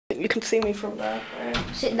You can see me from there. Right?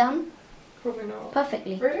 Sit down. Probably not.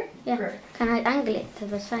 Perfectly. Really? Yeah. Great. Can I angle it to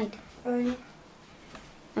the side?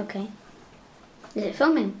 Okay. Is it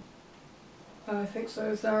filming? I think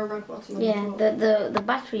so. Is there a red button on Yeah, the the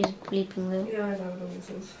battery is bleeping though. Yeah, I know it always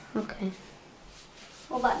is. Okay.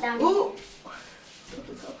 What about down here? What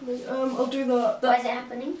is happening? I'll do that. Why is it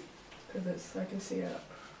happening? Because I can see it.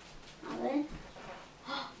 Oh, there.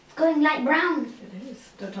 It's going light brown. It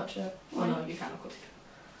is. Don't touch it. Why? Oh no, you can, of course you can.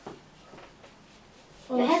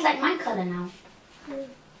 Your hair's like my colour now.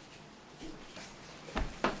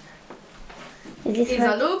 Is this Here's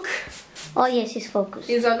a look. Oh yes, it's focused.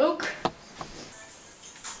 Here's a look.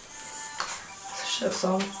 It's a shit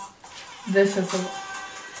song. This is a...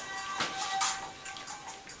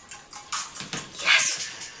 Yes!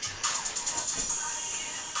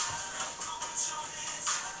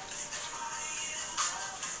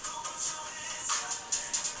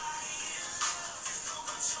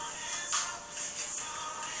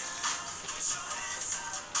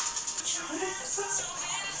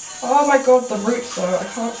 Oh my god, the roots though, I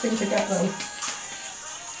can't seem to get them.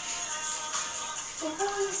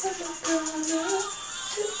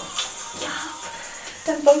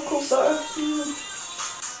 Them vocals though.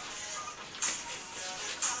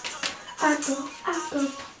 I go. What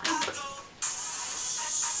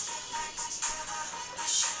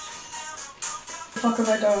the fuck have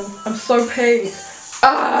I done? I'm so pink.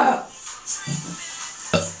 Ah!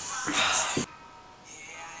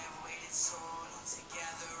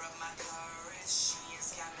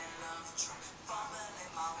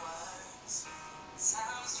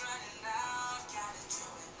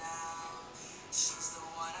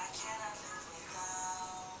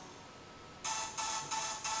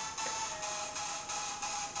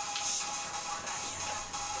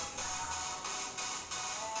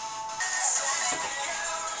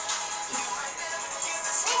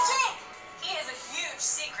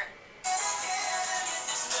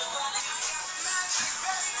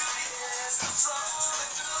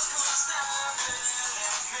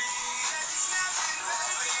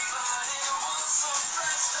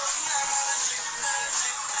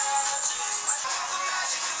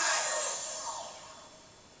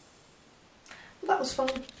 That was fun.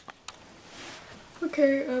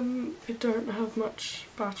 Okay, I don't have much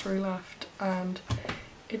battery left and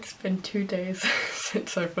it's been 2 days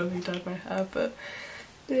since I fully dyed my hair, but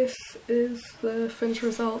this is the finished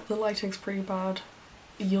result. The lighting's pretty bad.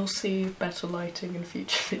 You'll see better lighting in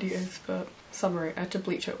future videos, but summary, I had to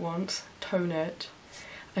bleach it once, tone it.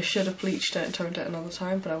 I should have bleached it and toned it another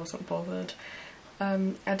time, but I wasn't bothered.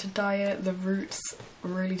 I had to dye it. The roots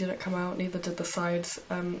really didn't come out, neither did the sides.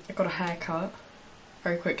 I got a haircut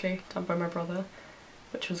very quickly, done by my brother,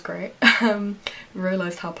 which was great.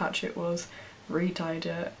 Realised how patchy it was, re-dyed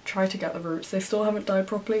it, tried to get the roots. They still haven't dyed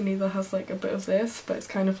properly, neither has like a bit of this, but it's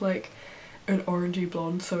kind of like an orangey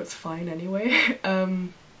blonde, so it's fine anyway.